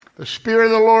The Spirit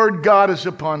of the Lord God is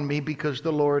upon me, because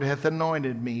the Lord hath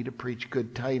anointed me to preach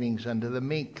good tidings unto the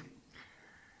meek.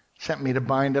 Sent me to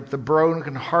bind up the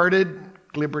brokenhearted,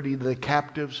 liberty to the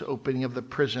captives, opening of the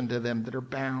prison to them that are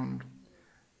bound.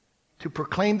 To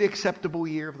proclaim the acceptable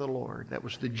year of the Lord. That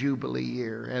was the Jubilee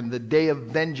year. And the day of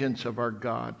vengeance of our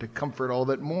God, to comfort all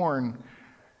that mourn.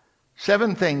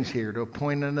 7 things here: to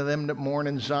appoint unto them that mourn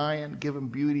in Zion, give them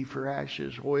beauty for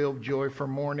ashes, oil of joy for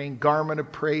mourning, garment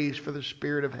of praise for the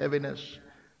spirit of heaviness,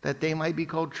 that they might be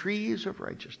called trees of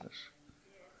righteousness,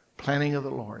 planting of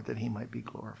the Lord, that he might be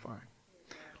glorified.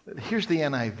 Here's the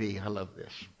NIV. I love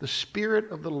this. The Spirit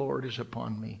of the Lord is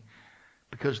upon me,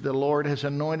 because the Lord has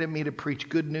anointed me to preach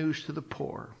good news to the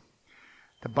poor,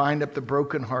 to bind up the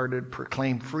brokenhearted,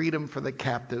 proclaim freedom for the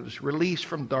captives, release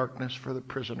from darkness for the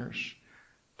prisoners,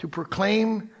 to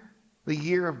proclaim the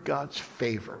year of God's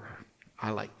favor. I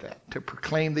like that. To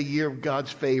proclaim the year of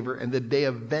God's favor and the day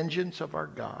of vengeance of our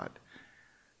God.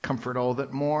 Comfort all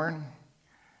that mourn.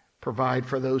 Provide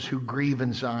for those who grieve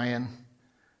in Zion.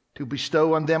 To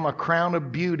bestow on them a crown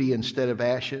of beauty instead of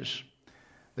ashes.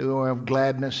 The oil of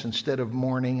gladness instead of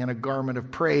mourning, and a garment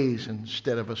of praise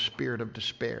instead of a spirit of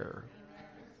despair.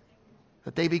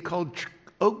 That they be called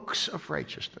oaks of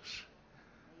righteousness,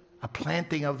 a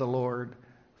planting of the Lord,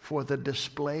 for the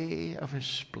display of his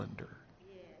splendor.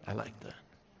 I like that.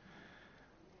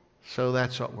 So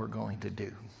that's what we're going to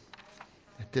do.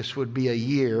 That this would be a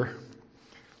year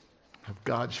of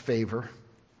God's favor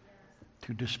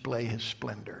to display his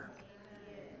splendor.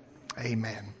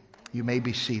 Amen. You may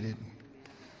be seated.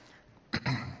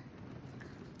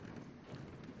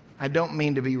 I don't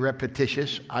mean to be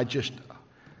repetitious. I just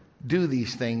do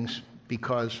these things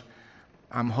because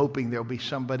I'm hoping there'll be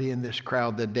somebody in this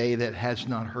crowd today that has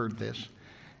not heard this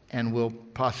and will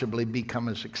possibly become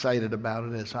as excited about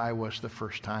it as I was the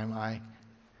first time I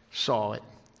saw it.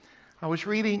 I was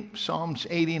reading Psalms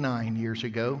 89 years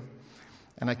ago,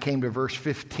 and I came to verse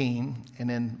 15,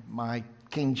 and in my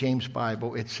King James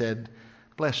Bible it said,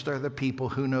 "Blessed are the people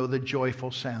who know the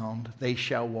joyful sound. They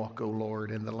shall walk, O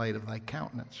Lord, in the light of thy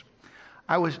countenance."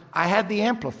 I had the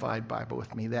Amplified Bible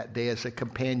with me that day as a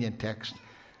companion text.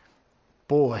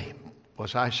 Boy,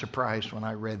 was I surprised when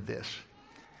I read this.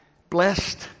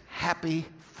 Blessed, happy,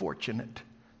 fortunate,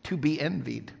 to be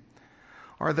envied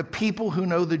are the people who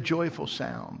know the joyful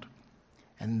sound.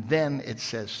 And then it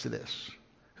says this,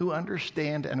 who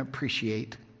understand and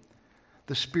appreciate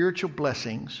the spiritual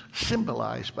blessings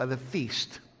symbolized by the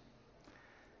feast.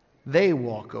 They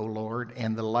walk, O Lord,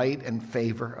 in the light and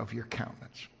favor of your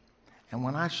countenance. And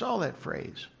when I saw that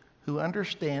phrase, who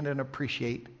understand and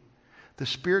appreciate the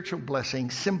spiritual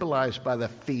blessings symbolized by the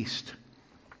feast,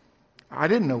 I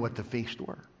didn't know what the feast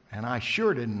were. And I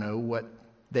sure didn't know what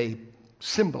they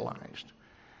symbolized.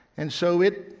 And so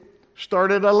it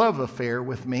started a love affair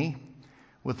with me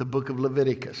with the book of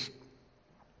Leviticus.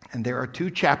 And there are 2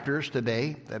 chapters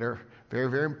today that are very,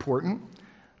 very important.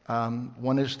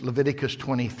 One is Leviticus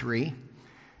 23,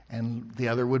 and the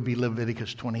other would be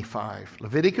Leviticus 25.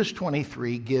 Leviticus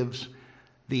 23 gives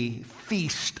the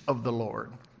feast of the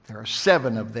Lord. There are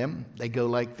 7 of them. They go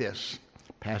like this: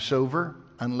 Passover,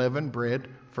 unleavened bread,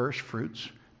 first fruits,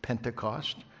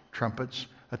 Pentecost, trumpets,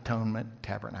 atonement,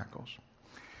 tabernacles.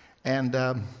 And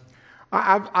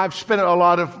I've spent a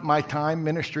lot of my time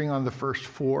ministering on the first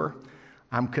 4.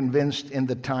 I'm convinced in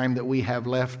the time that we have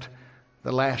left,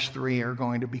 the last 3 are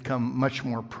going to become much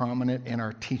more prominent in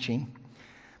our teaching.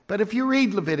 But if you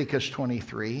read Leviticus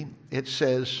 23, it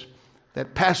says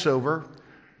that Passover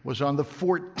was on the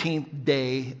 14th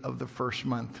day of the first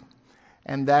month.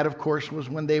 And that, of course, was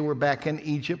when they were back in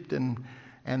Egypt,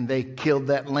 and they killed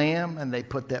that lamb, and they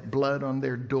put that blood on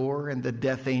their door, and the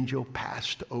death angel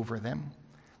passed over them.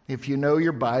 If you know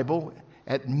your Bible,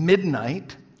 at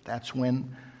midnight, that's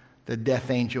when the death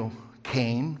angel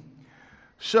came.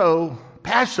 So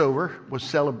Passover was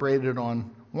celebrated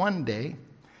on one day.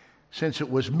 Since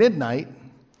it was midnight,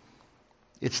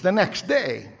 it's the next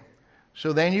day.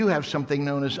 So then you have something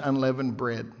known as unleavened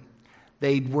bread.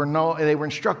 They were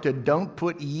instructed, don't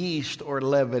put yeast or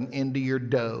leaven into your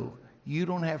dough. You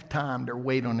don't have time to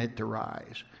wait on it to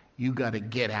rise. You got to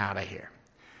get out of here,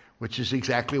 which is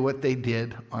exactly what they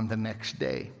did on the next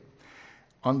day.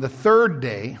 On the 3rd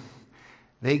day,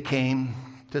 they came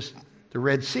to the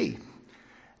Red Sea,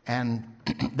 and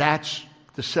that's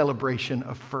the celebration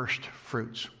of first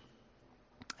fruits.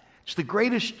 It's the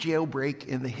greatest jailbreak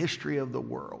in the history of the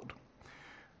world.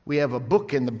 We have a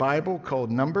book in the Bible called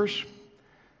Numbers.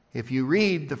 If you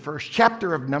read the first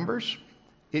chapter of Numbers,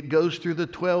 it goes through the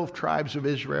 12 tribes of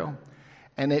Israel,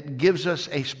 and it gives us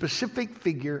a specific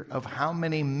figure of how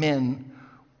many men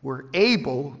were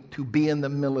able to be in the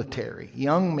military,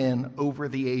 young men over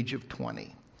the age of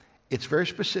 20. It's very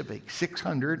specific,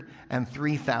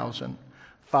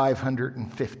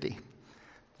 603,550.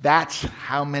 That's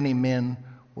how many men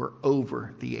were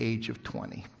over the age of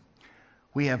 20.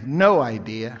 We have no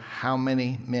idea how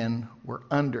many men were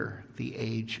under the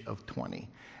age of 20.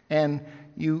 And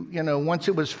you know, once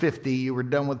it was 50, you were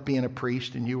done with being a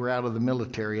priest and you were out of the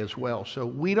military as well. So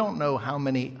we don't know how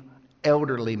many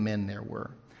elderly men there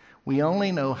were. We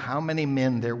only know how many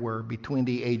men there were between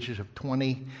the ages of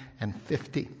 20 and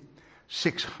 50.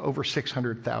 Over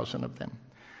 600,000 of them.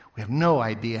 We have no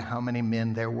idea how many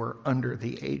men there were under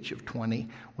the age of 20.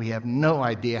 We have no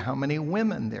idea how many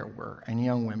women there were, and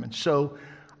young women. So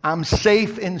I'm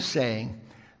safe in saying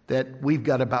that we've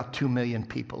got about 2 million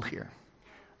people here,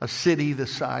 a city the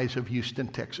size of Houston,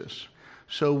 Texas.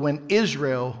 So when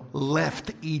Israel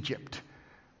left Egypt,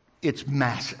 it's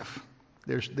massive.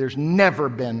 There's never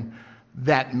been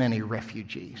that many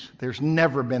refugees. There's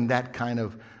never been that kind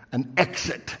of an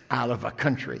exit out of a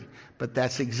country. But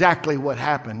that's exactly what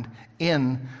happened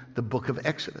in the book of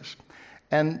Exodus.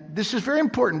 And this is very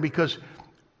important because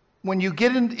when you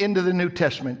get into the New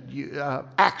Testament,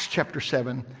 Acts chapter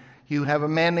 7, you have a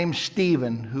man named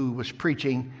Stephen who was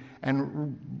preaching,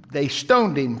 and they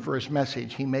stoned him for his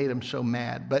message. He made them so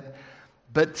mad.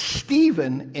 But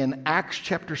Stephen in Acts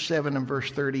chapter 7 and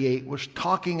verse 38 was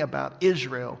talking about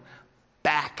Israel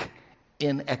back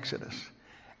in Exodus.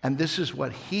 And this is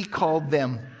what he called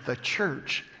them, the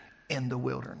church in the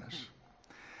wilderness.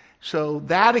 So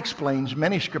that explains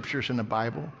many scriptures in the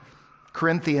Bible.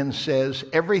 Corinthians says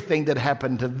everything that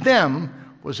happened to them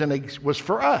was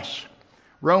for us.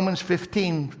 Romans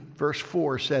 15 verse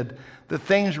 4 said, the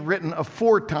things written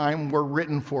aforetime were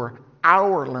written for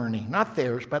our learning, not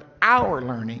theirs, but our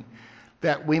learning,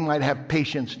 that we might have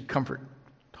patience and comfort,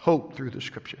 hope through the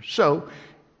scriptures. So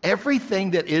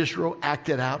everything that Israel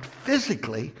acted out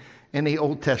physically in the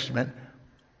Old Testament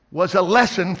was a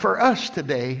lesson for us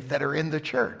today that are in the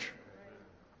church.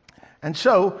 And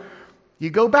so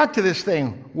you go back to this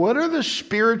thing. What are the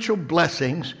spiritual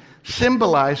blessings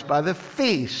symbolized by the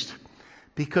feast?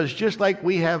 Because just like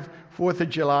we have 4th of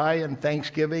July and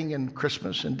Thanksgiving and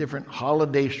Christmas and different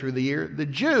holidays through the year, the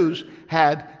Jews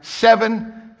had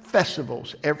 7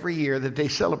 festivals every year that they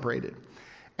celebrated.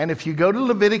 And if you go to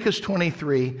Leviticus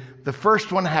 23, the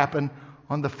first one happened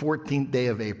on the 14th day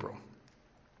of April.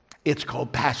 It's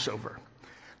called Passover.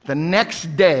 The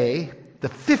next day, the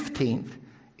 15th,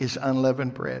 is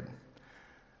unleavened bread.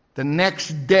 The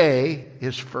next day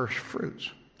is first fruits.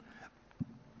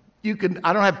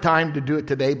 I don't have time to do it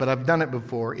today, but I've done it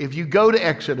before. If you go to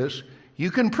Exodus,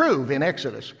 you can prove in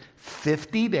Exodus,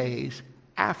 50 days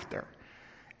after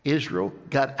Israel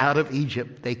got out of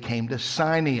Egypt, they came to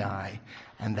Sinai,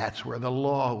 and that's where the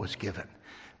law was given,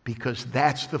 because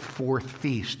that's the 4th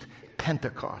feast,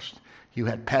 Pentecost. You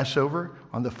had Passover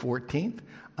on the 14th,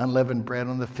 unleavened bread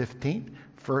on the 15th,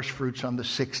 first fruits on the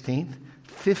 16th.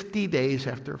 50 days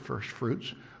after first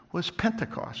fruits was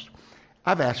Pentecost.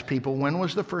 I've asked people, when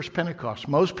was the first Pentecost?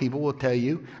 Most people will tell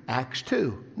you Acts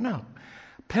 2. No.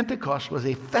 Pentecost was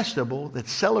a festival that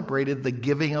celebrated the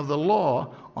giving of the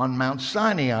law on Mount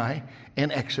Sinai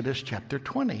in Exodus chapter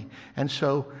 20. And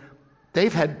so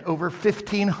they've had over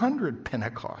 1,500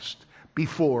 Pentecosts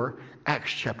before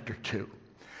Acts chapter 2.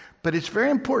 But it's very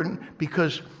important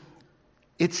because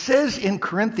it says in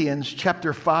Corinthians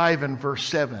chapter 5 and verse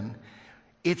 7,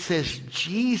 it says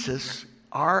Jesus,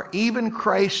 even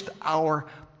Christ, our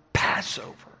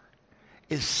Passover,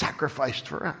 is sacrificed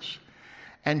for us.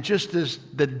 And just as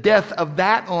the death of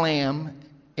that lamb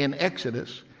in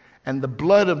Exodus and the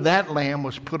blood of that lamb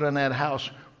was put on that house,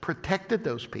 protected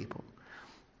those people,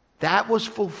 that was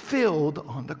fulfilled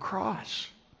on the cross.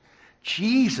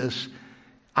 Jesus,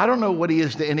 I don't know what he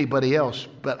is to anybody else,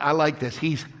 but I like this.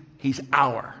 He's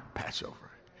our Passover.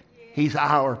 He's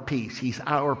our peace. He's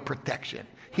our protection.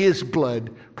 His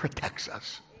blood protects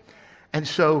us. And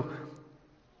so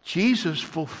Jesus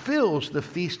fulfills the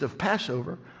feast of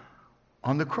Passover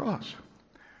on the cross.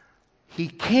 He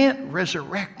can't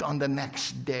resurrect on the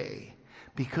next day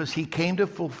because he came to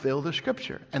fulfill the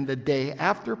scripture. And the day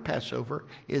after Passover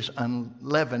is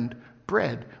unleavened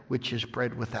bread, which is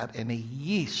bread without any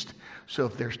yeast. So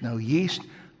if there's no yeast,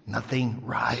 nothing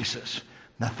rises.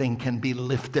 Nothing can be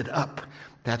lifted up.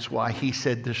 That's why he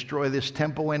said, destroy this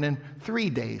temple, and in 3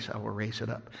 days I will raise it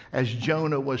up. As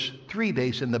Jonah was 3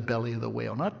 days in the belly of the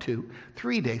whale, not 2,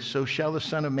 3 days. So shall the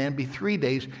Son of Man be 3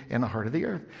 days in the heart of the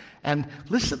earth. And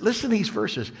listen to these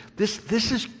verses.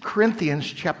 This is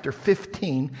Corinthians chapter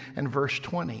 15 and verse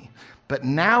 20. But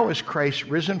now is Christ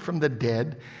risen from the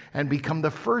dead and become the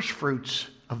first fruits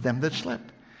of them that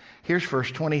slept. Here's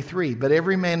verse 23. But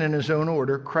every man in his own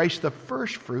order, Christ the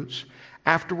first fruits,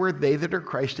 afterward they that are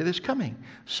Christ at his coming.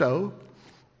 So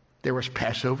there was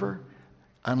Passover,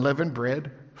 unleavened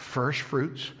bread, first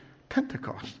fruits,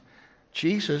 Pentecost.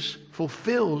 Jesus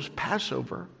fulfills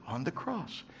Passover on the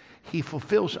cross. He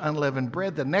fulfills unleavened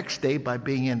bread the next day by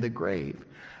being in the grave.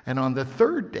 And on the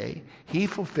third day, he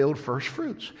fulfilled first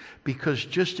fruits. Because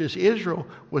just as Israel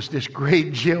was this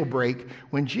great jailbreak,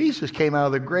 when Jesus came out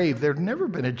of the grave, there had never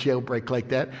been a jailbreak like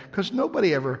that because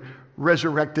nobody ever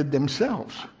resurrected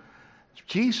themselves.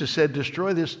 Jesus said,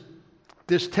 destroy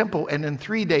this temple, and in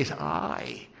 3 days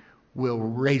I will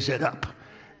raise it up.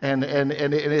 And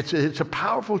it's a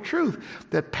powerful truth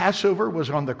that Passover was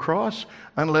on the cross,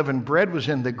 unleavened bread was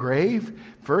in the grave,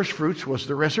 first fruits was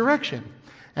the resurrection.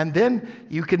 And then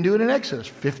you can do it in Exodus.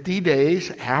 50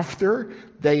 days after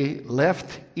they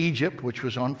left Egypt, which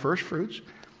was on first fruits,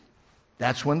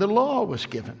 that's when the law was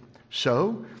given.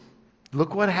 So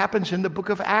look what happens in the book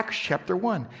of Acts chapter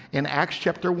 1. In Acts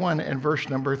chapter 1 and verse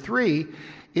number 3,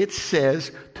 it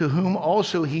says, to whom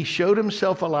also he showed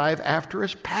himself alive after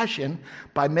his passion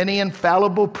by many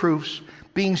infallible proofs,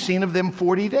 being seen of them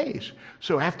 40 days.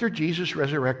 So after Jesus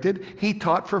resurrected, he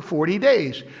taught for 40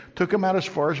 days, took him out as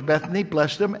far as Bethany,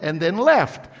 blessed them, and then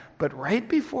left. But right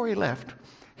before he left,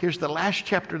 here's the last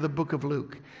chapter of the book of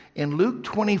Luke. In Luke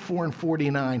 24 and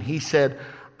 49, he said,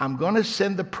 I'm going to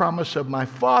send the promise of my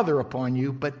Father upon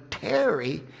you, but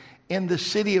tarry in the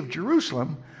city of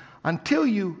Jerusalem until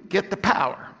you get the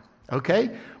power. Okay?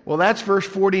 Well, that's verse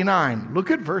 49. Look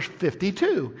at verse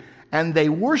 52. And they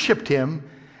worshiped him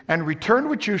and returned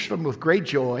with Jerusalem with great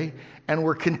joy and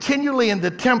were continually in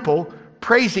the temple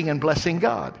praising and blessing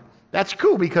God. That's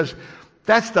cool because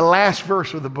that's the last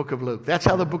verse of the book of Luke. That's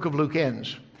how the book of Luke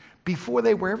ends. Before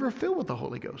they were ever filled with the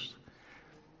Holy Ghost,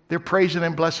 they're praising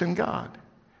and blessing God.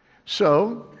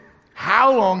 So,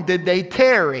 how long did they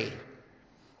tarry?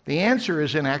 The answer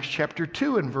is in Acts chapter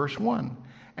 2 and verse 1.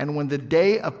 And when the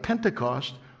day of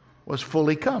Pentecost was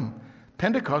fully come.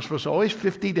 Pentecost was always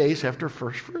 50 days after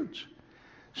first fruits.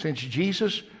 Since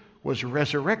Jesus was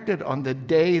resurrected on the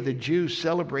day the Jews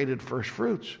celebrated first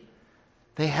fruits,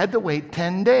 they had to wait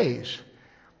 10 days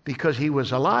because he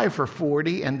was alive for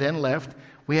 40 and then left.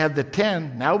 We had the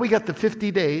 10. Now we got the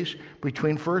 50 days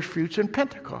between first fruits and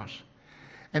Pentecost.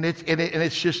 And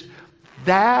it's just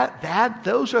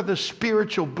those are the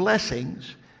spiritual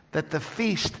blessings that the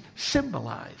feast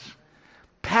symbolize.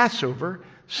 Passover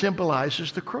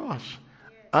symbolizes the cross.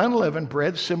 Unleavened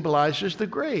bread symbolizes the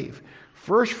grave.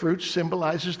 First fruits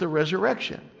symbolizes the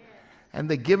resurrection. And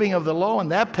the giving of the law on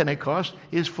that Pentecost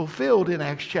is fulfilled in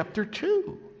Acts chapter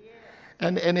 2.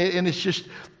 And it's just,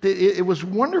 it was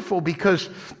wonderful because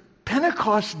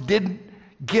Pentecost didn't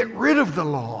get rid of the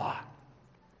law.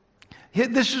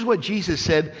 This is what Jesus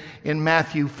said in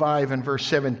Matthew 5 and verse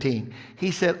 17.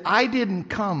 He said, I didn't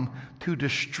come to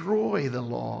destroy the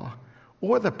law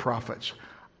or the prophets.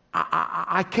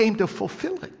 I came to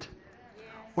fulfill it,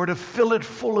 or to fill it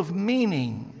full of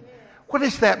meaning. What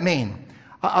does that mean?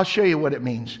 I'll show you what it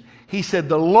means. He said,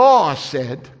 the law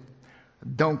said,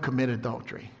 don't commit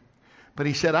adultery. But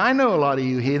he said, I know a lot of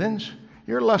you heathens.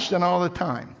 You're lusting all the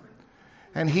time.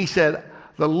 And he said,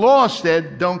 the law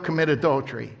said, don't commit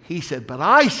adultery. He said, but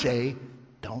I say,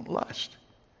 don't lust.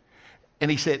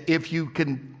 And he said, if you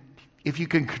can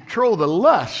control the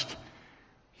lust,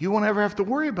 you won't ever have to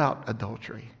worry about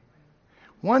adultery.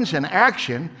 One's an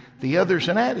action, the other's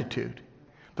an attitude.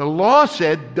 The law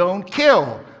said, don't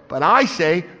kill. But I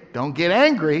say, don't get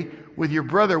angry with your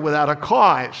brother without a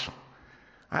cause.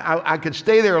 I could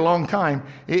stay there a long time.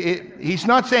 He's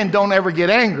not saying don't ever get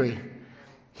angry.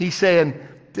 He's saying,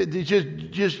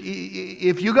 just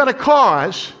if you got a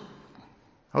cause,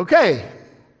 okay.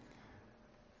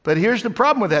 But here's the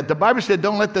problem with that. The Bible said,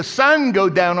 don't let the sun go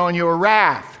down on your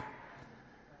wrath.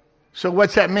 So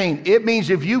what's that mean? It means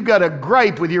if you've got a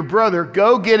gripe with your brother,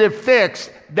 go get it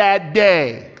fixed that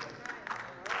day.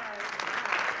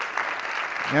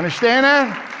 You understand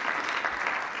that?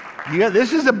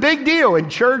 This is a big deal in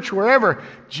church, wherever.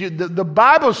 The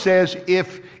Bible says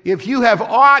if you have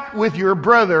aught with your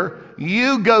brother,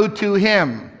 you go to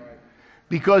him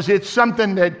because it's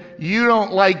something that you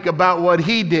don't like about what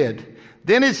he did.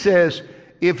 Then it says,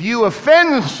 if you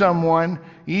offend someone,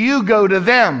 you go to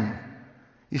them.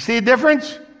 You see the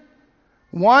difference?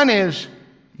 One is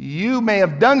you may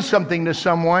have done something to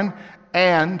someone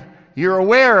and you're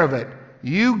aware of it.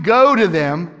 You go to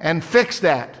them and fix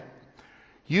that.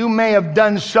 You may have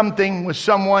done something with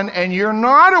someone and you're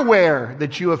not aware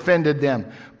that you offended them.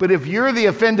 But if you're the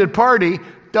offended party,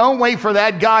 don't wait for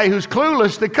that guy who's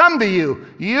clueless to come to you.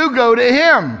 You go to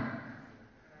him.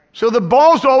 So the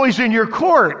ball's always in your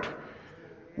court.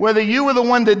 Whether you were the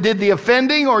one that did the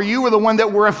offending or you were the one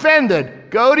that were offended,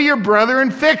 go to your brother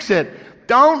and fix it.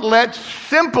 Don't let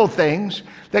simple things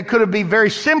that could have been very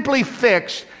simply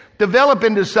fixed develop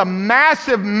into some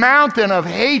massive mountain of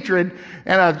hatred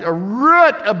and a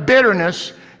root of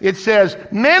bitterness. It says,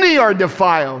 many are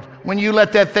defiled when you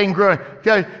let that thing grow.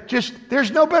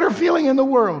 There's no better feeling in the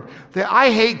world.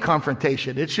 I hate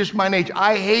confrontation. It's just my nature.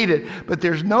 I hate it. But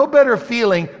there's no better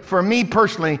feeling for me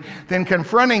personally than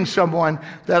confronting someone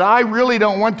that I really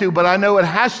don't want to, but I know it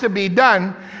has to be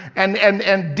done,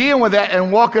 and dealing with that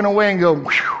and walking away and go,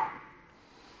 whew.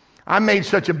 I made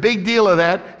such a big deal of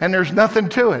that, and there's nothing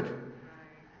to it.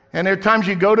 And there are times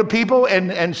you go to people, and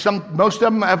most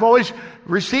of them have always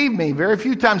received me. Very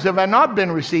few times have I not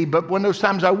been received, but when those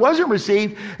times I wasn't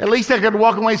received, at least I could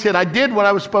walk away and say, I did what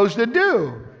I was supposed to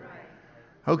do.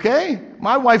 Okay?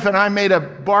 My wife and I made a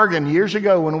bargain years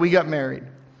ago when we got married.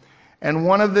 And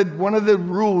one of the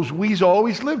rules we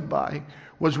always lived by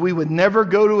was we would never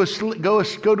go to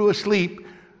sleep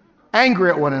angry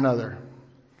at one another.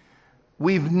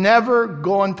 We've never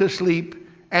gone to sleep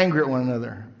angry at one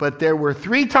another. But there were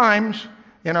 3 times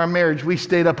in our marriage we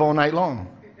stayed up all night long.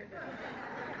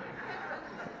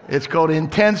 It's called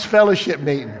intense fellowship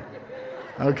meeting.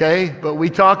 Okay? But we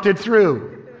talked it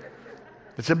through.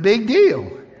 It's a big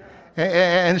deal.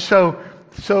 And so,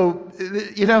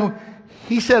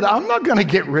 he said, I'm not going to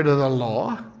get rid of the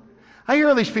law. I hear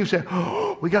all these people say,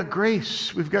 oh, we got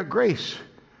grace. We've got grace.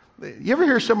 You ever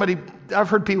hear somebody, I've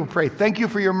heard people pray, thank you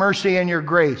for your mercy and your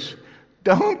grace.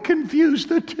 Don't confuse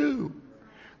the two.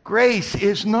 Grace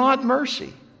is not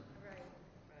mercy.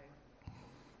 The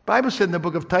Bible said in the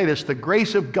book of Titus, the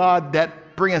grace of God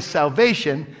that bringeth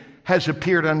salvation has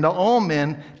appeared unto all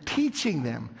men, teaching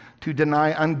them to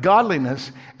deny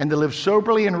ungodliness and to live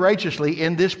soberly and righteously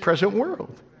in this present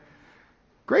world.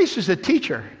 Grace is a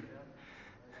teacher.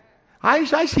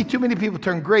 I see too many people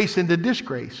turn grace into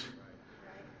disgrace.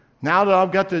 Now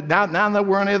that that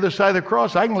we're on the other side of the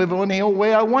cross, I can live any old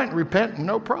way I want and repent,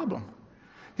 no problem.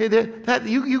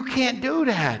 You can't do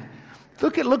that.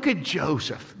 Look at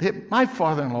Joseph. My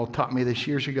father-in-law taught me this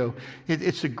years ago.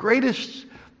 It's the greatest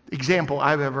example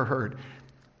I've ever heard.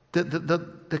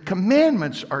 The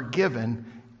commandments are given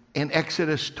in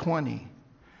Exodus 20.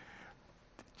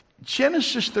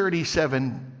 Genesis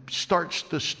 37 starts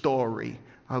the story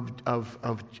of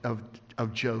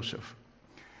Joseph.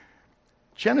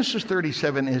 Genesis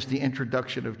 37 is the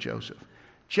introduction of Joseph.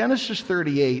 Genesis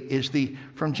 38 is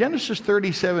from Genesis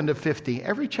 37 to 50,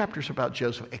 every chapter is about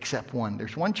Joseph except one.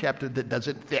 There's one chapter that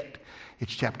doesn't fit.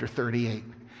 It's chapter 38.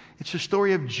 It's the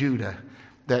story of Judah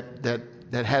that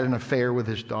had an affair with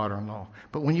his daughter-in-law.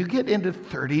 But when you get into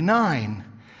 39,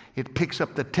 it picks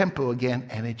up the tempo again,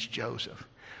 and it's Joseph.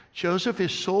 Joseph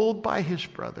is sold by his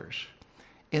brothers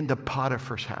into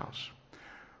Potiphar's house.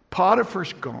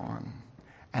 Potiphar's gone,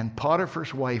 and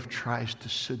Potiphar's wife tries to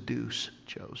seduce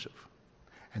Joseph.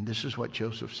 And this is what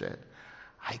Joseph said,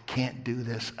 I can't do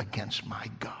this against my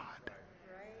God.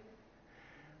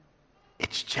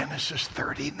 It's Genesis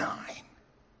 39.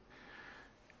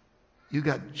 You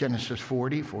got Genesis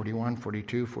 40, 41,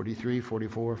 42, 43,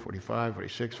 44, 45,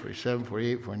 46, 47,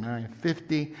 48, 49,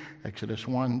 50, Exodus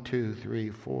 1, 2, 3,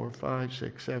 4, 5,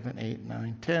 6, 7, 8,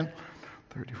 9, 10,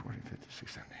 30, 40, 50, 60,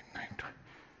 70, 80, 90, 20.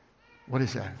 What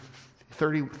is that?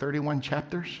 31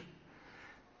 chapters?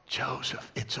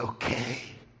 Joseph, it's okay.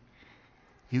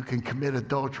 You can commit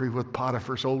adultery with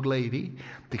Potiphar's old lady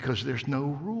because there's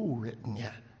no rule written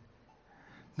yet.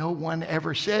 No one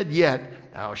ever said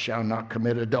yet, thou shalt not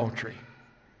commit adultery.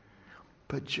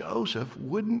 But Joseph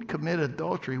wouldn't commit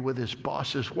adultery with his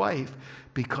boss's wife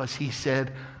because he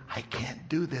said, I can't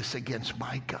do this against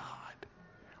my God.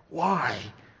 Why?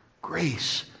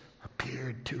 Grace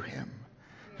appeared to him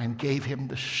and gave him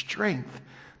the strength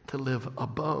to live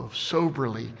above,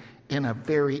 soberly, in a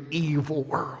very evil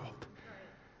world.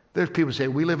 There's people who say,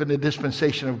 we live in a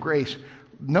dispensation of grace.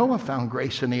 Noah found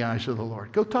grace in the eyes of the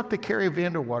Lord. Go talk to Carrie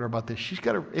Vanderwater about this. She's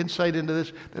got an insight into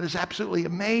this that is absolutely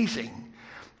amazing.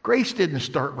 Grace didn't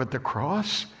start with the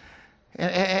cross.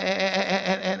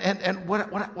 And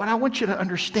what I want you to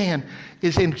understand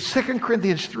is in 2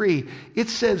 Corinthians 3, it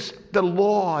says the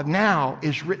law now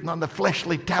is written on the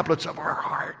fleshly tablets of our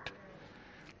heart.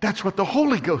 That's what the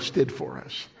Holy Ghost did for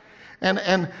us. And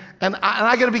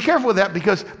I got to be careful with that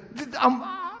because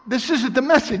this isn't the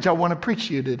message I want to preach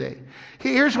to you today.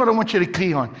 Here's what I want you to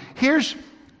key on. Here's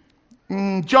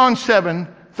John 7,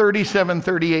 37,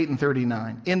 38, and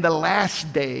 39. In the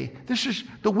last day, this is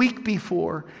the week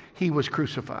before he was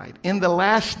crucified. In the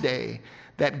last day,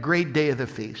 that great day of the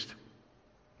feast,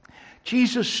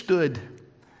 Jesus stood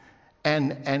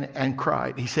and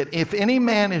cried. He said, if any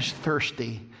man is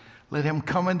thirsty, let him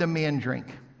come unto me and drink.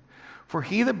 For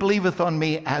he that believeth on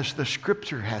me, as the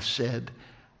scripture has said,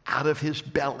 out of his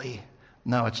belly.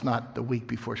 No, it's not the week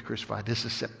before he's crucified. This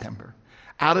is September.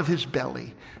 Out of his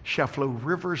belly shall flow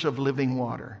rivers of living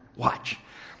water. Watch.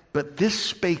 But this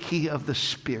spake he of the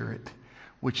Spirit,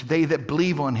 which they that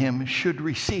believe on him should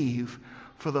receive.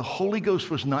 For the Holy Ghost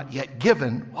was not yet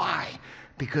given. Why?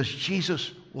 Because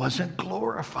Jesus wasn't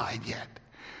glorified yet.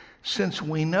 Since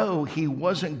we know he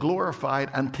wasn't glorified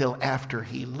until after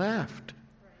he left.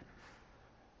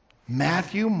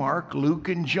 Matthew, Mark, Luke,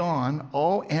 and John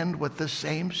all end with the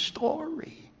same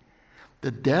story.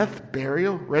 The death,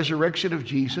 burial, resurrection of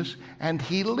Jesus, and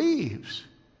he leaves.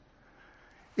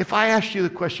 If I asked you the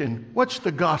question, what's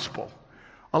the gospel?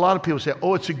 A lot of people say,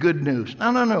 oh, it's a good news.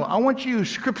 No. I want you to use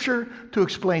Scripture to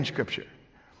explain Scripture.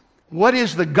 What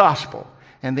is the gospel?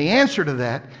 And the answer to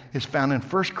that is found in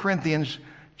 1 Corinthians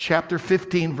chapter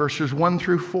 15, verses 1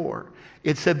 through 4.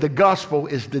 It said the gospel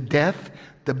is the death,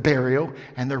 the burial,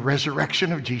 and the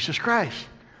resurrection of Jesus Christ.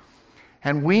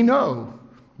 And we know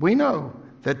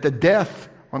that the death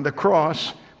on the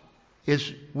cross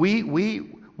is, we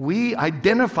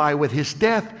identify with his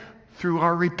death through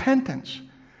our repentance.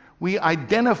 We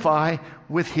identify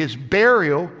with his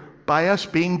burial by us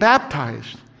being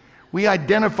baptized. We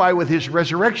identify with his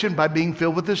resurrection by being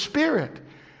filled with the Spirit.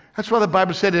 That's why the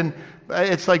Bible said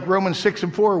it's like Romans 6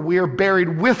 and 4, we are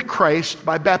buried with Christ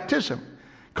by baptism.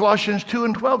 Colossians 2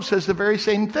 and 12 says the very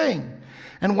same thing.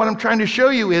 And what I'm trying to show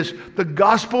you is the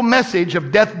gospel message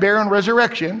of death, burial, and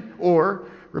resurrection, or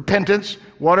repentance,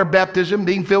 water baptism,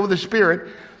 being filled with the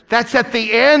Spirit. That's at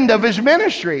the end of his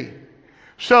ministry.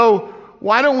 So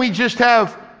why don't we just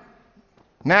have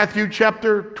Matthew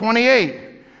chapter 28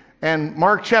 and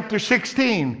Mark chapter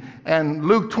 16 and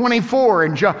Luke 24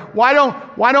 and John? Why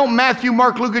don't Matthew,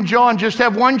 Mark, Luke, and John just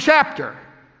have one chapter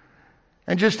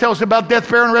and just tell us about death,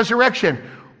 burial, and resurrection?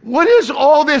 What is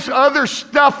all this other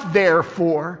stuff there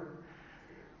for?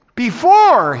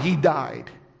 Before he died,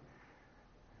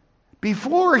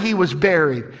 before he was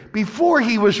buried, before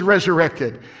he was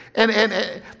resurrected.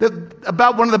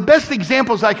 About one of the best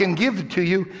examples I can give to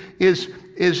you is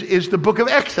the book of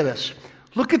Exodus.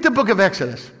 Look at the book of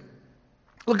Exodus.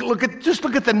 Look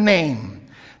at the name.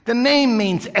 The name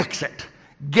means exit,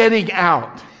 getting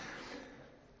out.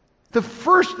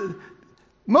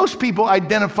 Most people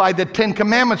identify the 10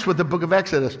 Commandments with the book of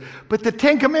Exodus, but the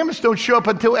 10 Commandments don't show up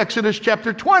until Exodus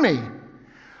chapter 20.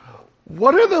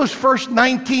 What are those first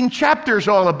 19 chapters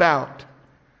all about?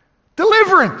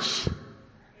 Deliverance.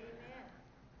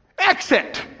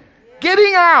 Exit.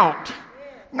 Getting out.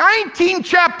 19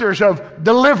 chapters of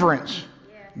deliverance.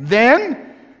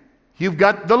 Then you've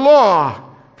got the law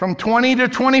from 20 to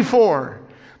 24.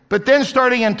 But then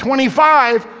starting in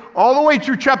 25, all the way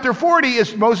through chapter 40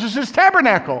 is Moses'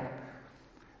 tabernacle.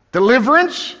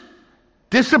 Deliverance,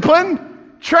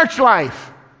 discipline, church life.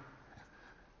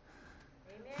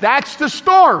 That's the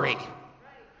story.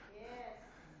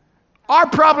 Our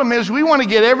problem is we want to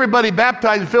get everybody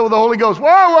baptized and filled with the Holy Ghost.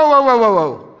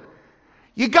 Whoa.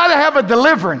 You got to have a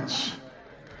deliverance.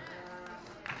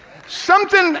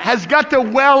 Something has got to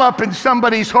well up in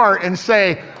somebody's heart and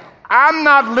say, I'm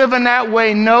not living that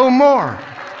way no more.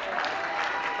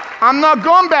 I'm not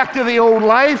going back to the old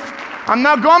life. I'm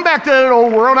not going back to that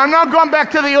old world. I'm not going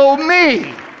back to the old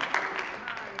me.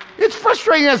 It's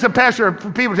frustrating as a pastor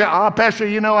for people to say, Pastor,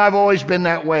 I've always been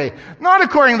that way. Not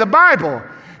according to the Bible.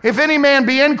 If any man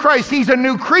be in Christ, he's a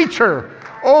new creature.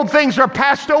 Old things are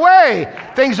passed away.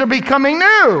 Things are becoming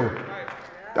new.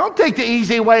 Don't take the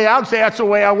easy way out and say, that's the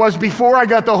way I was before I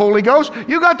got the Holy Ghost.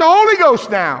 You got the Holy Ghost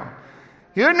now.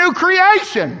 You're a new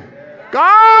creation.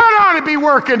 God ought to be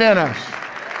working in us.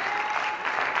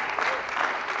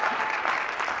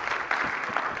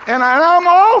 And I'm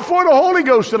all for the Holy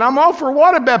Ghost, and I'm all for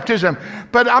water baptism.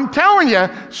 But I'm telling you,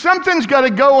 something's got to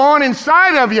go on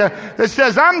inside of you that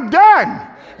says, I'm done.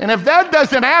 And if that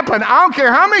doesn't happen, I don't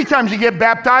care how many times you get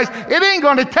baptized, it ain't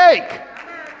going to take.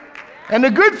 And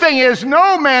the good thing is,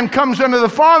 no man comes unto the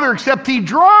Father except he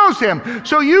draws him.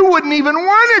 So you wouldn't even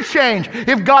want to change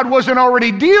if God wasn't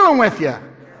already dealing with you.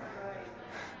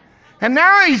 And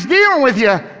now he's dealing with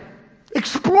you.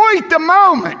 Exploit the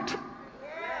moment.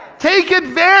 Take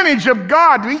advantage of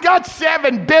God. We got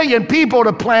 7 billion people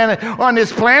on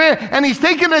this planet, and he's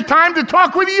taking the time to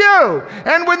talk with you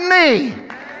and with me.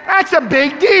 That's a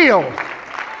big deal.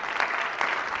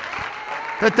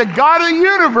 That the God of the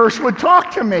universe would talk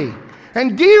to me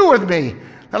and deal with me.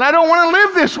 That I don't want to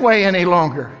live this way any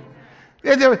longer.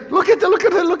 Look at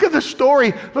the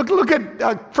story. Look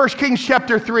at 1 Kings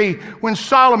chapter 3 when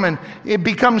Solomon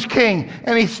becomes king,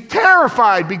 and he's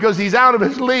terrified because he's out of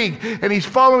his league, and he's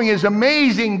following his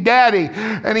amazing daddy.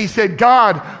 And he said,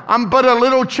 God, I'm but a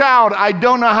little child. I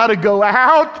don't know how to go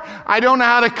out. I don't know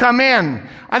how to come in.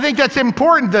 I think that's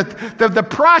important, that the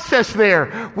process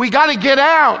there. We got to get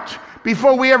out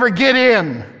before we ever get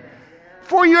in.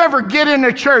 Before you ever get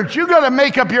into church, you got to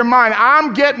make up your mind.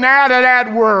 I'm getting out of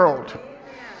that world.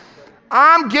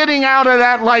 I'm getting out of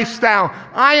that lifestyle.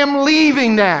 I am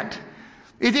leaving that.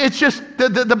 It's just,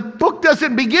 the book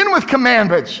doesn't begin with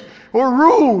commandments or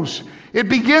rules. It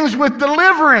begins with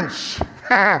deliverance.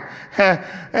 and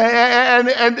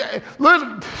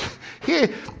look,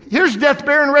 here's death,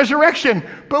 burial, and resurrection.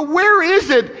 But where is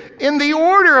it in the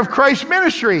order of Christ's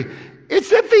ministry?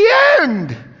 It's at the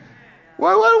end. What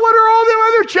are all them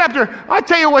other chapters? I'll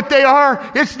tell you what they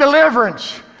are. It's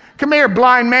deliverance. Come here,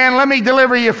 blind man, let me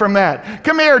deliver you from that.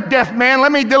 Come here, deaf man,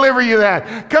 let me deliver you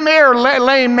that. Come here,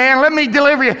 lame man, let me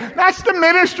deliver you. That's the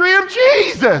ministry of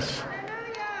Jesus.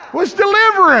 Was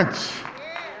deliverance.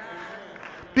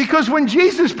 Because when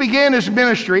Jesus began his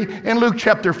ministry in Luke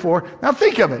chapter 4, now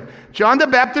think of it. John the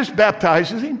Baptist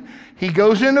baptizes him. He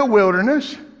goes in the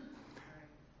wilderness,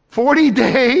 40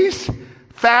 days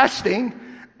fasting.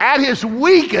 At his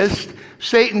weakest,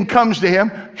 Satan comes to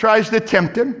him, tries to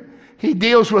tempt him. He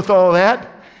deals with all that.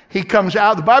 He comes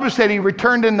out. The Bible said he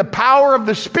returned in the power of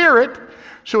the Spirit.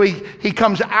 So he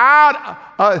comes out.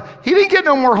 He didn't get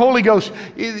no more Holy Ghost.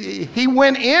 He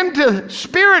went into,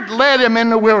 Spirit led him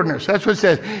in the wilderness. That's what it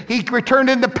says. He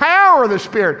returned in the power of the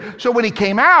Spirit. So when he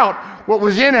came out, what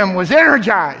was in him was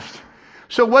energized.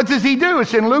 So what does he do?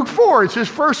 It's in Luke 4. It's his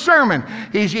first sermon.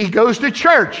 He goes to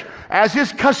church, as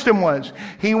his custom was.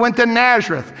 He went to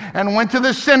Nazareth and went to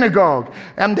the synagogue,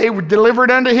 and they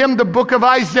delivered unto him the book of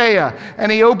Isaiah.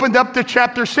 And he opened up to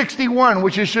chapter 61,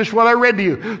 which is just what I read to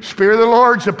you. Spirit of the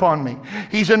Lord's upon me.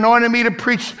 He's anointed me to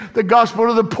preach the gospel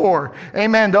to the poor.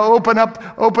 Amen. To open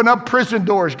up prison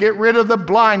doors, get rid of the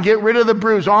blind, get rid of the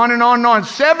bruised, on and on and on.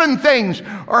 7 things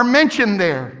are mentioned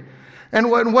there. And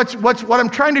what I'm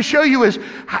trying to show you is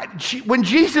when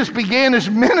Jesus began his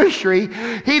ministry,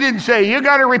 he didn't say, you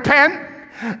got to repent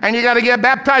and you got to get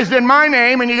baptized in my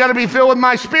name and you got to be filled with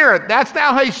my Spirit. That's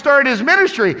not how he started his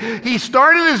ministry. He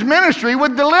started his ministry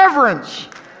with deliverance.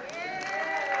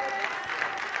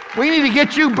 We need to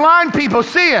get you blind people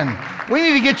seeing. We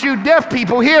need to get you deaf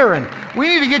people hearing. We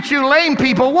need to get you lame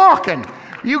people walking.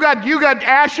 You got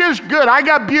ashes? Good. I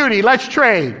got beauty. Let's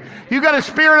trade. You got a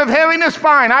spirit of heaviness?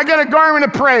 Fine. I got a garment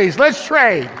of praise. Let's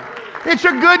trade. It's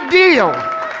a good deal.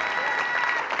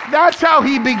 That's how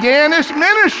he began his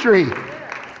ministry.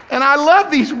 And I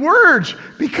love these words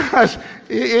because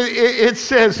it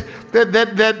says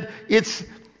that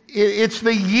it's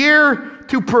the year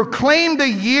to proclaim the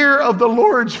year of the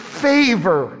Lord's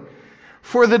favor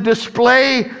for the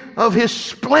display of his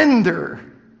splendor.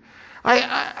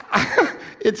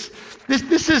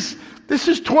 This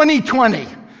is 2020.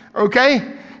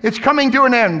 Okay? It's coming to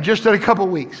an end just in a couple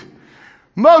weeks.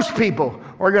 Most people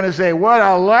are going to say, what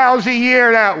a lousy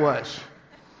year that was.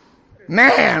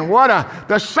 Man,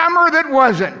 the summer that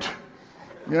wasn't.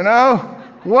 You know?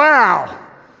 Wow.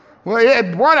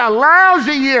 Well, what a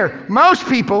lousy year. Most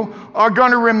people are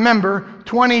going to remember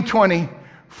 2020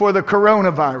 for the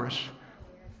coronavirus.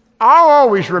 I'll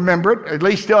always remember it, at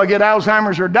least till I get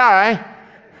Alzheimer's or die.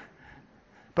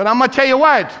 But I'm going to tell you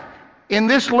what, in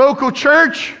this local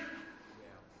church,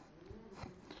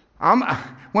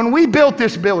 when we built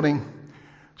this building,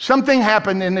 something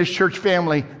happened in this church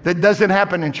family that doesn't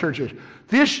happen in churches.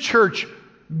 This church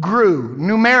grew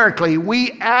numerically.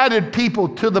 We added people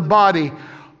to the body.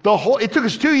 It took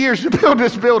us 2 years to build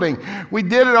this building. We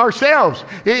did it ourselves.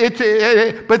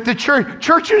 But the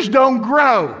churches don't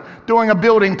grow doing a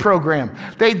building program.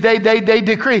 They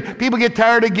decrease. People get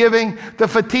tired of giving, the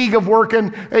fatigue of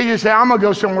working. They just say, I'm going to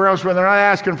go somewhere else where they're not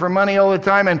asking for money all the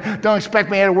time and don't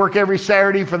expect me to work every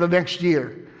Saturday for the next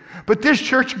year. But this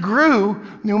church grew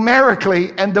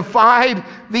numerically and defied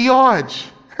the odds.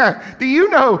 Do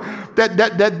you know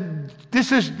that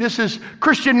this is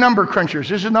Christian number crunchers.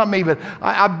 This is not me, but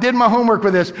I did my homework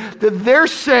with this. That they're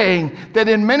saying that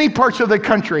in many parts of the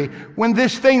country, when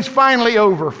this thing's finally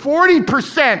over,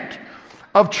 40%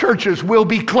 of churches will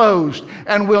be closed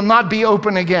and will not be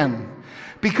open again.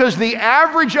 Because the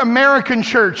average American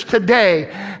church today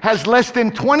has less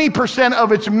than 20%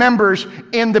 of its members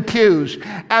in the pews.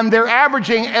 And they're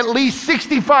averaging at least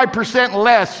 65%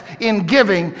 less in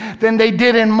giving than they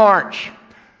did in March.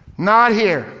 Not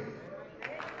here.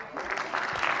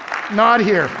 Not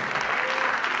here.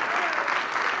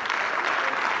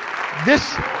 This,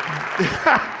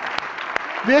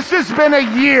 this has been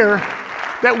a year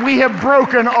that we have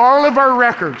broken all of our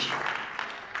records.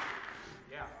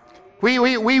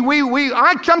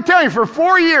 I'm telling you, for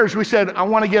 4 years we said,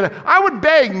 I would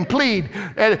beg and plead,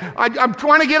 and I'm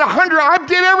trying to get 100. I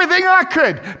did everything I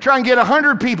could, try and get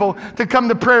 100 people to come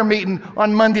to prayer meeting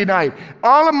on Monday night.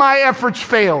 All of my efforts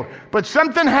failed, but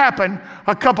something happened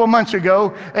a couple months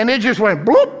ago, and it just went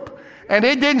bloop, and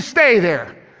it didn't stay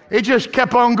there. It just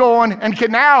kept on going, and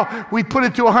now we put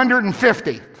it to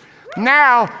 150.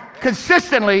 Now,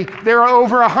 consistently, there are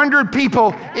over 100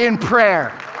 people in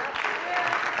prayer.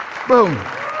 Boom.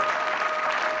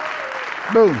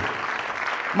 Boom.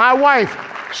 My wife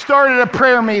started a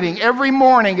prayer meeting every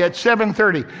morning at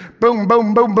 7:30. Boom,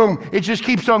 boom, boom, boom. It just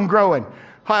keeps on growing.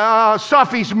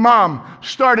 Sophie's mom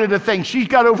started a thing. She's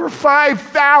got over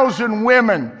 5,000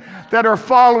 women that are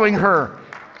following her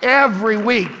every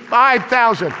week.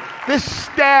 5,000. This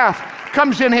staff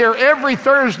comes in here every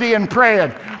Thursday and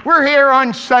praying. We're here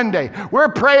on Sunday. We're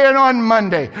praying on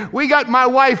Monday. We got my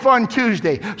wife on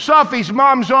Tuesday. Sophie's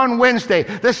mom's on Wednesday.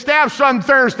 The staff's on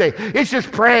Thursday. It's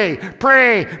just pray,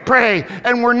 pray, pray.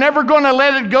 And we're never going to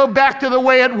let it go back to the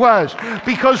way it was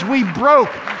because we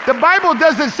broke. The Bible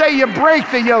doesn't say you break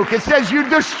the yoke. It says you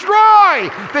destroy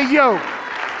the yoke.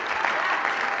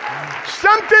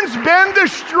 Something's been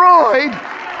destroyed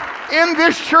in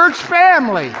this church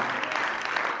family.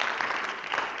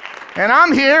 And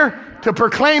I'm here to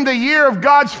proclaim the year of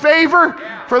God's favor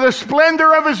for the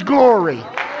splendor of His glory.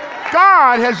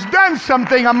 God has done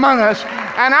something among us,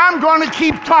 and I'm going to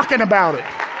keep talking about it.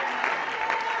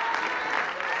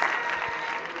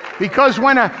 Because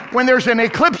when there's an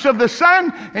eclipse of the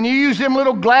sun and you use them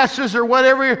little glasses or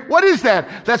whatever, what is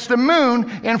that? That's the moon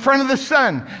in front of the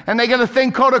sun. And they got a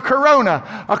thing called a corona.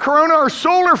 A corona are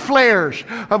solar flares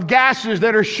of gases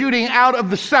that are shooting out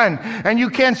of the sun. And you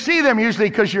can't see them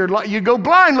usually because you go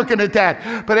blind looking at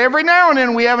that. But every now and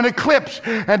then we have an eclipse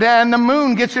and then the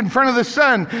moon gets in front of the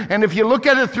sun. And if you look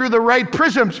at it through the right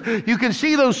prisms, you can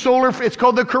see those it's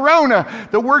called the corona.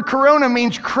 The word corona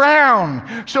means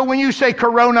crown. So when you say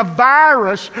coronavirus,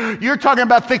 you're talking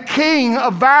about the king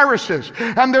of viruses.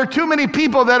 And there are too many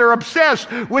people that are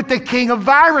obsessed with the king of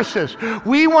viruses.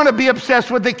 We want to be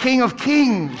obsessed with the king of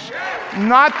kings,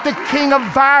 not the king of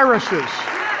viruses.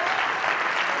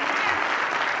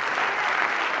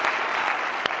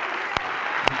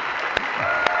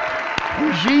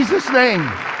 In Jesus' name,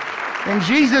 in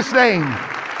Jesus' name,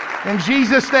 in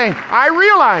Jesus' name. I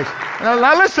realize,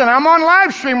 now listen, I'm on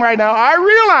live stream right now. I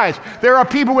realize there are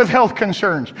people with health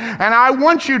concerns. And I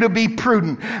want you to be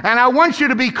prudent. And I want you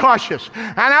to be cautious.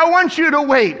 And I want you to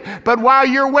wait. But while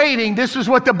you're waiting, this is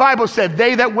what the Bible said.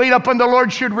 They that wait upon the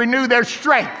Lord should renew their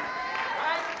strength.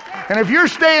 And if you're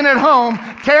staying at home,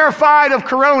 terrified of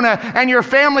corona, and your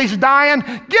family's dying,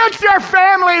 get your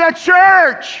family to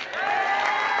church.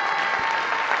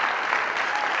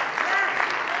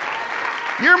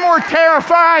 You're more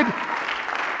terrified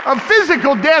of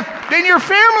physical death than your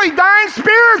family dying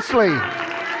spiritually.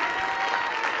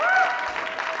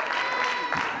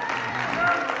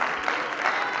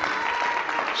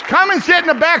 Just come and sit in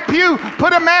the back pew,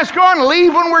 put a mask on, and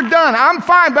leave when we're done. I'm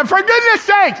fine. But for goodness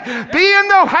sakes, be in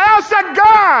the house of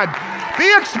God.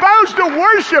 Be exposed to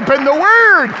worship and the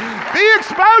Word. Be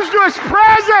exposed to His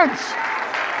presence.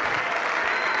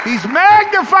 He's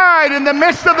magnified in the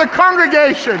midst of the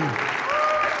congregation.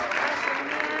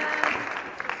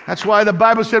 That's why the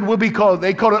Bible said they called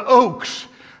it oaks,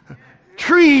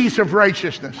 trees of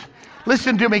righteousness.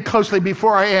 Listen to me closely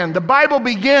before I end. The Bible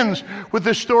begins with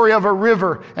the story of a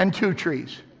river and two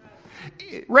trees.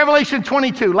 Revelation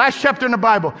 22, last chapter in the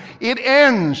Bible, it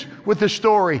ends with the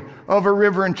story of a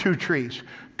river and two trees.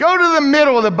 Go to the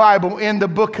middle of the Bible in the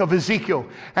book of Ezekiel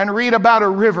and read about a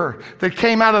river that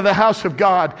came out of the house of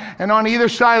God. And on either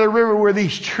side of the river were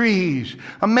these trees,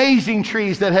 amazing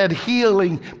trees that had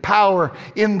healing power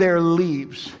in their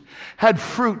leaves, had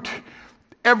fruit.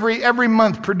 Every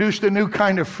month produced a new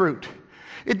kind of fruit.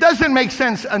 It doesn't make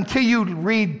sense until you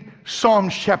read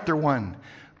Psalms chapter 1.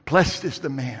 Blessed is the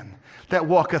man that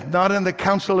walketh not in the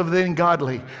counsel of the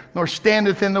ungodly, nor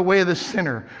standeth in the way of the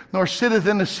sinner, nor sitteth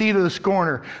in the seat of the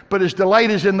scorner, but his delight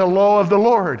is in the law of the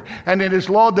Lord, and in His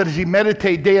law does he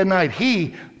meditate day and night.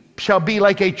 He shall be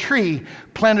like a tree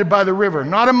planted by the river,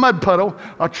 not a mud puddle,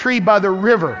 a tree by the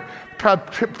river.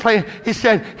 He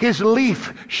said, his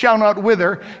leaf shall not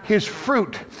wither, his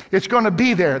fruit, it's going to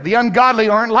be there. The ungodly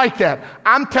aren't like that.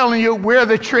 I'm telling you, we're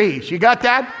the trees. You got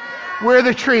that? We're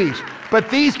the trees. But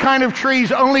these kind of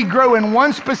trees only grow in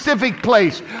one specific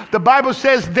place. The Bible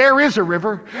says there is a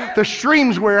river, the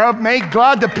streams whereof make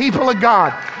glad the people of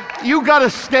God. You got to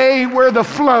stay where the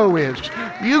flow is.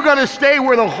 You got to stay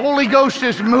where the Holy Ghost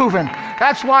is moving.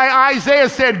 That's why Isaiah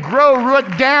said, grow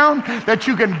root down that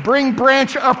you can bring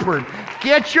branch upward.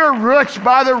 Get your roots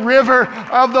by the river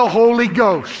of the Holy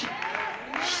Ghost.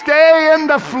 Stay in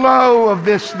the flow of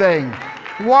this thing.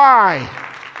 Why?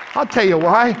 I'll tell you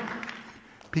why.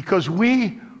 Because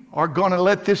we are going to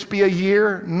let this be a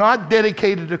year not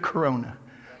dedicated to Corona,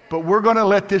 but we're going to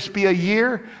let this be a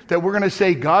year that we're going to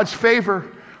say God's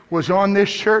favor was on this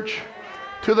church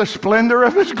to the splendor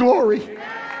of His glory.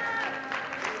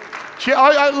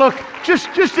 Look,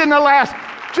 just in the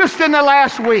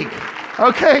last week,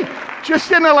 okay? Just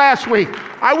in the last week.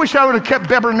 I wish I would have kept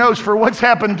better notes for what's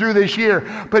happened through this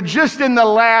year, but just in the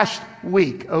last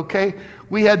week, okay?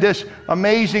 We had this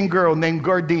amazing girl named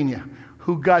Gardenia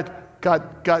who got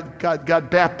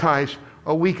baptized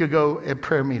a week ago at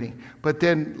prayer meeting. But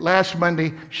then last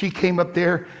Monday, she came up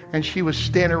there and she was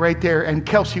standing right there, and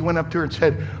Kelsey went up to her and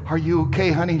said, "Are you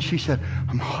okay, honey?" And she said,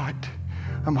 I'm hot.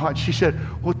 She said,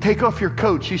 "Well, take off your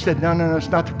coat." She said, No, it's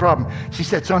not the problem. She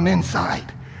said, "It's on the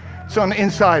inside. It's on the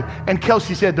inside." And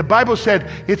Kelsey said, "The Bible said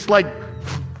it's like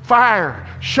fire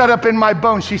shut up in my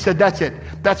bones." She said, "That's it.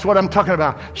 That's what I'm talking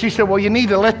about." She said, "Well, you need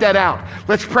to let that out.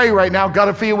 Let's pray right now. Got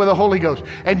to feel with the Holy Ghost."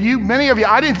 And many of you,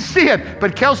 I didn't see it,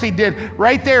 but Kelsey did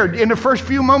right there in the first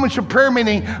few moments of prayer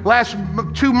meeting last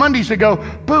 2 Mondays ago.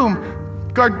 Boom.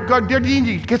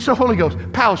 Gardenia gets the Holy Ghost.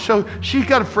 Pow. So she's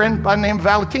got a friend by the name of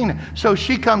Valentina. So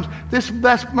she comes this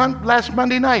last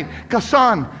Monday night.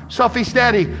 Gasson, Sophie's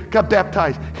daddy, got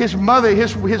baptized. His mother,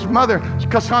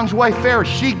 Gasson's wife, Farah,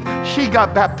 she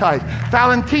got baptized.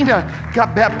 Valentina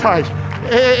got baptized.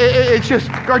 It's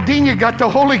just Gardenia got the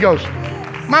Holy Ghost.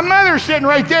 My mother's sitting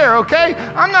right there, okay?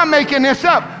 I'm not making this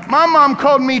up. My mom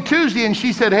called me Tuesday and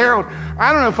she said, "Harold,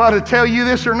 I don't know if I ought to tell you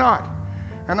this or not."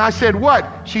 And I said, "What?"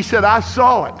 She said, "I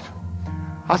saw it."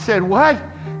 I said, "What?"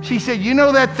 She said, "You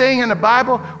know that thing in the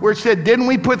Bible where it said, didn't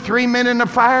we put 3 men in the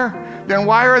fire? Then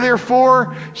why are there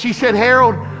 4? She said,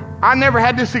 "Harold, I never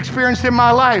had this experience in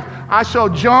my life. I saw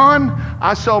John,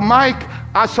 I saw Mike,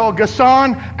 I saw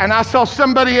Gasson, and I saw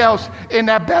somebody else in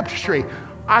that baptistry.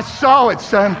 I saw it,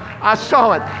 son. I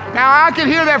saw it." Now, I could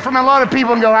hear that from a lot of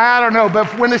people and go, "I don't know."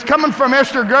 But when it's coming from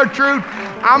Esther Gertrude,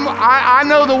 I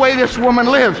know the way this woman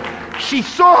lives. She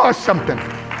saw something.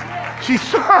 She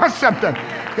saw something.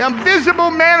 The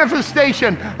invisible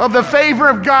manifestation of the favor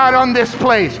of God on this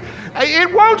place.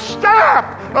 It won't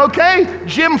stop, okay?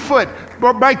 Jim Foote,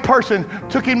 Mike Parsons,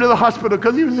 took him to the hospital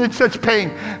because he was in such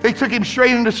pain. They took him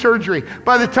straight into surgery.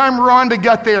 By the time Rhonda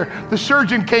got there, the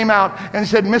surgeon came out and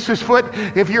said, "Mrs. Foote,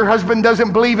 if your husband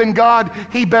doesn't believe in God,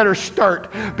 he better start.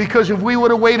 Because if we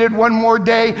would have waited one more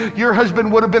day, your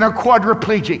husband would have been a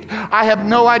quadriplegic." I have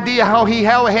no idea how he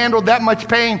handled that much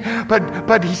pain,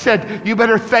 but he said, "You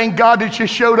better thank God that you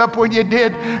showed up when you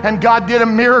did, and God did a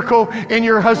miracle in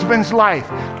your husband's life."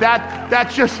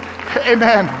 That's just...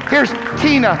 Amen. Here's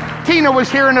Tina. Tina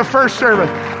was here in the first service.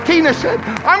 Tina said,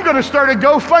 "I'm going to start a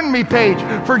GoFundMe page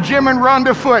for Jim and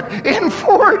Rhonda Foote." In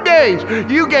 4 days,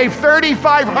 you gave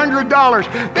 $3,500.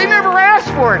 They never asked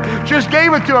for it. Just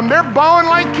gave it to them. They're bawling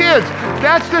like kids.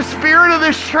 That's the spirit of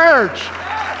this church.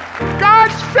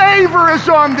 God's favor is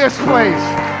on this place.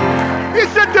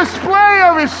 It's a display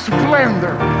of His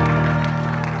splendor.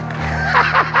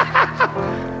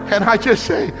 And I just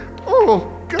say,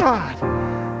 oh, God.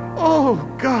 Oh,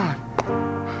 God.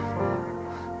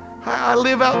 I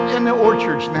live out in the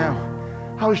orchards now.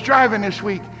 I was driving this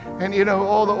week, and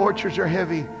all the orchards are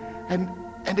heavy. And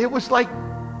it was like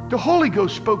the Holy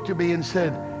Ghost spoke to me and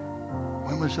said,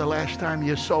 "When was the last time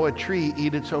you saw a tree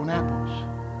eat its own apples?"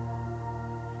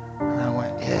 And I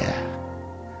went, yeah.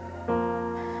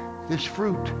 This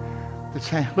fruit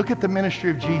that's look at the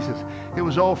ministry of Jesus. It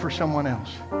was all for someone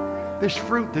else. This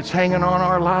fruit that's hanging on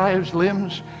our lives,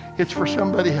 limbs, it's for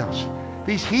somebody else.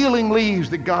 These healing leaves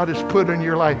that God has put in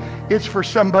your life, it's for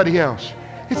somebody else.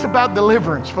 It's about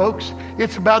deliverance, folks.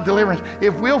 It's about deliverance.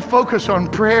 If we'll focus on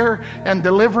prayer and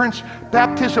deliverance,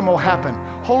 baptism will happen.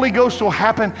 Holy Ghost will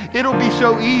happen. It'll be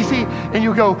so easy. And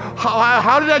you go,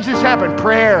 how did that just happen?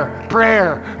 Prayer.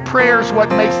 Prayer's what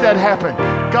makes that happen.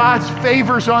 God's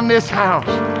favor's on this house.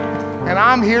 And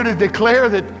I'm here to declare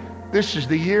that this is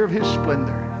the year of His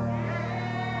splendor.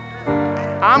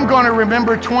 I'm going to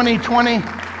remember 2020,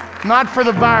 not for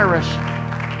the virus,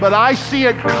 but I see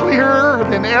it clearer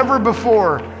than ever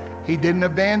before. He didn't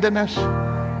abandon us.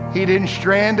 He didn't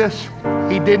strand us.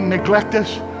 He didn't neglect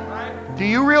us. Do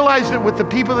you realize that with the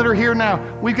people that are here now,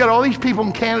 we've got all these people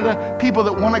in Canada, people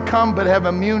that want to come but have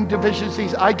immune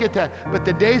deficiencies? I get that. But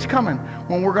the day's coming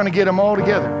when we're going to get them all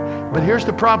together. But here's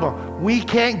the problem. We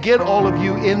can't get all of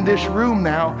you in this room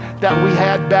now that we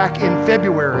had back in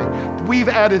February.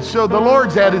 The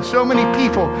Lord's added so many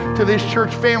people to this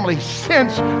church family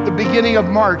since the beginning of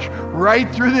March, right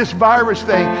through this virus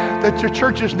thing, that the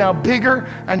church is now bigger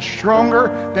and stronger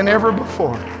than ever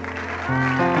before.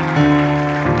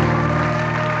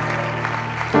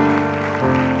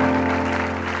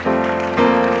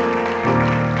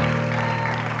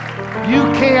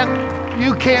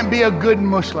 You can't be a good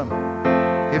Muslim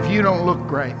if you don't look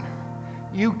right.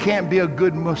 You can't be a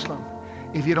good Muslim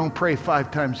if you don't pray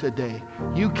 5 times a day.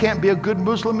 You can't be a good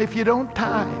Muslim if you don't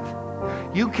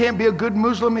tithe. You can't be a good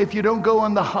Muslim if you don't go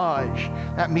on the Hajj.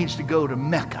 That means to go to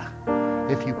Mecca.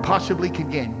 If you possibly can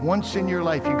gain. Once in your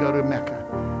life you go to Mecca.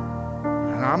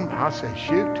 And I'll say,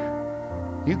 shoot,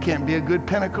 you can't be a good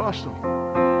Pentecostal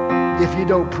if you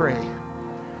don't pray.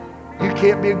 You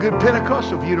can't be a good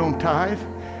Pentecostal if you don't tithe.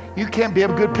 You can't be a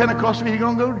good Pentecostal if you're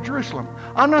going to go to Jerusalem.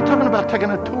 I'm not talking about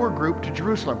taking a tour group to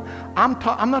Jerusalem. I'm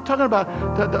not talking about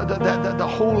the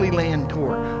Holy Land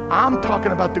tour. I'm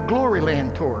talking about the Glory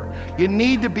Land tour. You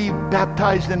need to be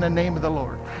baptized in the name of the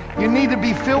Lord. You need to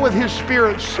be filled with His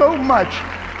Spirit so much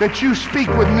that you speak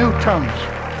with new tongues.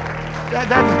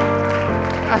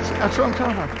 That's what I'm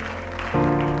talking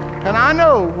about. And I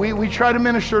know we try to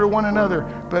minister to one another,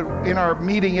 but in our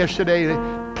meeting yesterday,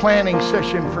 the planning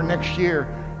session for next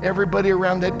year, everybody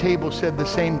around that table said the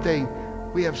same thing.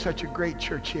 We have such a great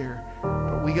church here,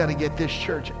 but we got to get this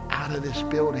church out of this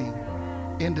building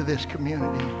into this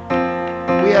community.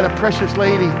 We had a precious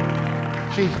lady.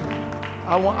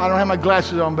 I don't have my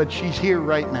glasses on, but she's here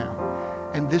right now.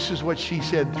 And this is what she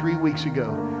said 3 weeks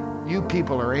ago. You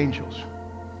people are angels.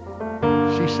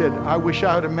 She said, I wish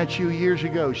I would have met you years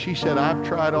ago. She said, I've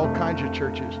tried all kinds of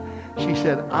churches. She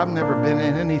said, I've never been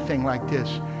in anything like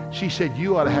this. She said,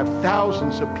 you ought to have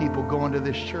thousands of people going to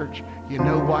this church. You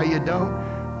know why you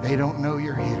don't? They don't know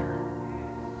you're here.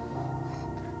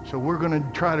 So we're going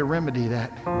to try to remedy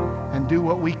that and do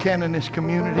what we can in this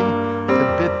community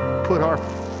to put our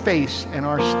face and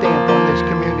our stamp on this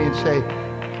community and say,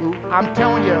 I'm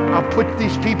telling you, I'll put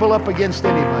these people up against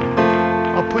anybody.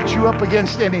 I'll put you up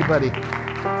against anybody.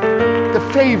 The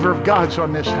favor of God's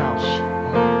on this house.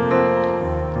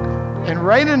 And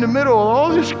right in the middle of all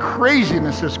this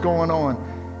craziness that's going on,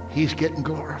 He's getting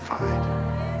glorified.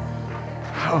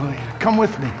 Hallelujah. Come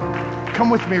with me. Come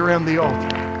with me around the altar.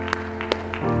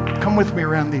 Come with me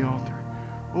around the altar.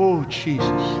 Oh, Jesus.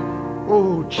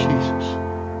 Oh, Jesus.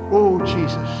 Oh,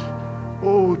 Jesus.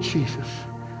 Oh, Jesus.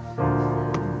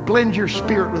 Blend your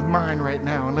spirit with mine right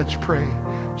now and let's pray.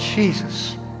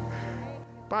 Jesus,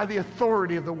 by the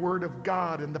authority of the Word of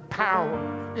God and the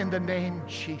power in the name of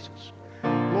Jesus.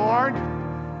 Lord,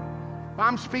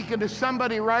 I'm speaking to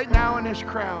somebody right now in this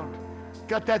crowd.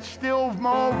 Got that still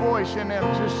small voice in them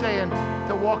just saying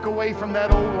to walk away from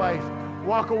that old life.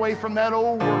 Walk away from that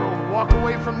old world. Walk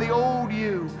away from the old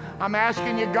you. I'm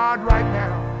asking you, God, right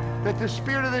now, that the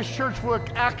Spirit of this church will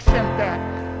accent that.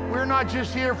 We're not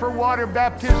just here for water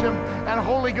baptism and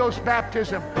Holy Ghost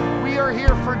baptism. We are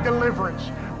here for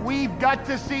deliverance. We've got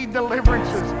to see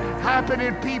deliverances happen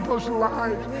in people's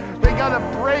lives. They got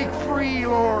to break free,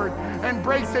 Lord, and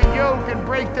break the yoke and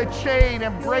break the chain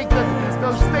and break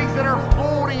those things that are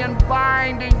holding and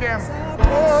binding them.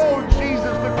 Oh, Jesus,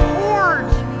 the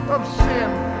cords of sin.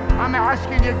 I'm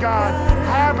asking you, God,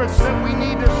 habits that we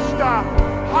need to stop,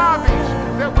 hobbies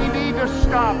that we need to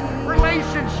stop,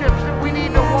 relationships that we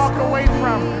need to walk away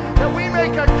from, that we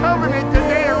make a covenant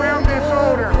today around this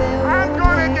altar. I'm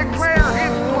going to declare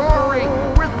His glory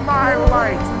with my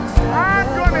life. I'm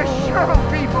going to show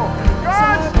people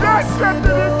God's done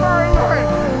something